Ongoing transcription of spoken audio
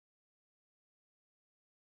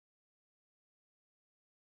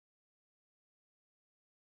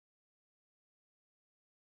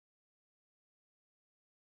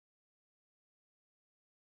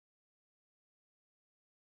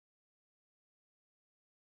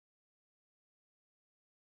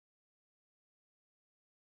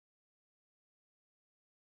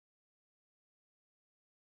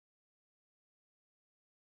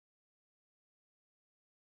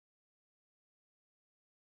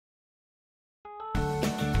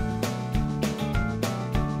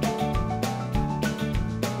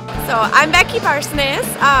So I'm Becky Barsness.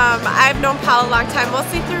 I've known Paul a long time,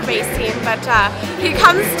 mostly through racing, but he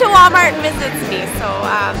comes to Walmart and visits me. So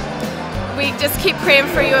we just keep praying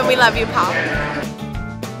for you, and we love you, Paul.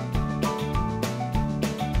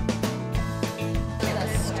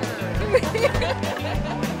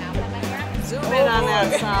 Zoom in on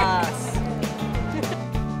that sauce.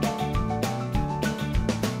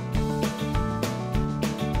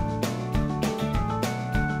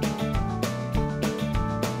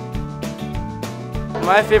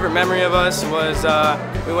 My favorite memory of us was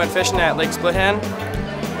we went fishing at Lake Splithand,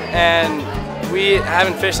 and we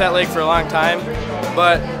haven't fished that lake for a long time,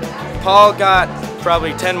 but Paul got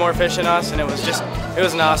probably 10 more fish than us, and it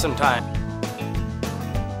was an awesome time.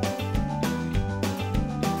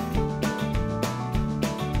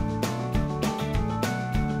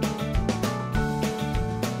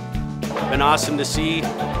 Been awesome to see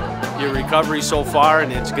your recovery so far,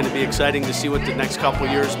 and it's going to be exciting to see what the next couple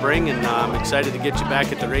years bring, and I'm excited to get you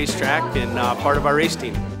back at the racetrack and part of our race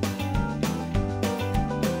team.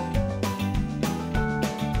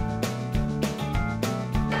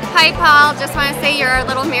 Hi Paul, just want to say you're a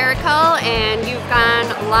little miracle and you've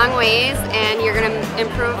gone a long ways and you're going to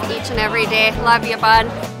improve each and every day. Love you, bud.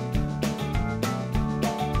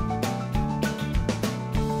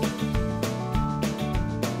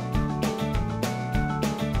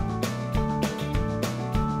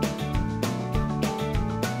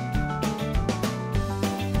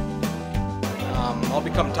 I'll be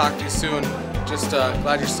coming talk to you soon. Just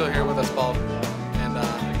glad you're still here with us, Paul. And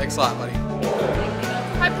thanks a lot, buddy.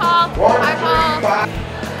 Hi, Paul. Hi, Paul.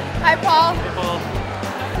 Hi, Paul. Hey, Paul.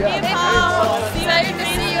 Hey, Paul. Excited to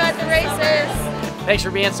see you at the races. Thanks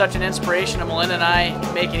for being such an inspiration to Melinda and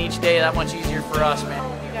I, making each day that much easier for us, man.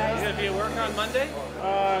 You gonna be at work on Monday?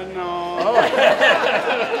 No. Oh.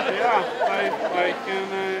 Yeah, I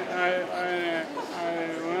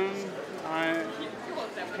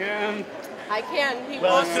can. I can. He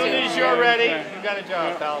Well, as wants soon to. as you're ready, you got a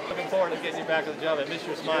job, pal. Looking forward to getting you back on the job. I miss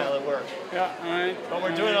your smile at work. Yeah, But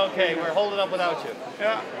we're doing okay. We're holding up without you.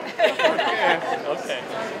 Yeah. Okay. Okay.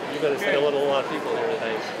 You better say hello to a lot of people here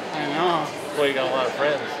tonight. I know. Boy, you got a lot of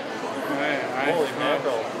friends. I Holy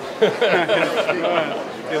mackerel.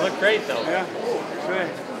 You look great, though. Yeah.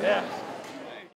 Good.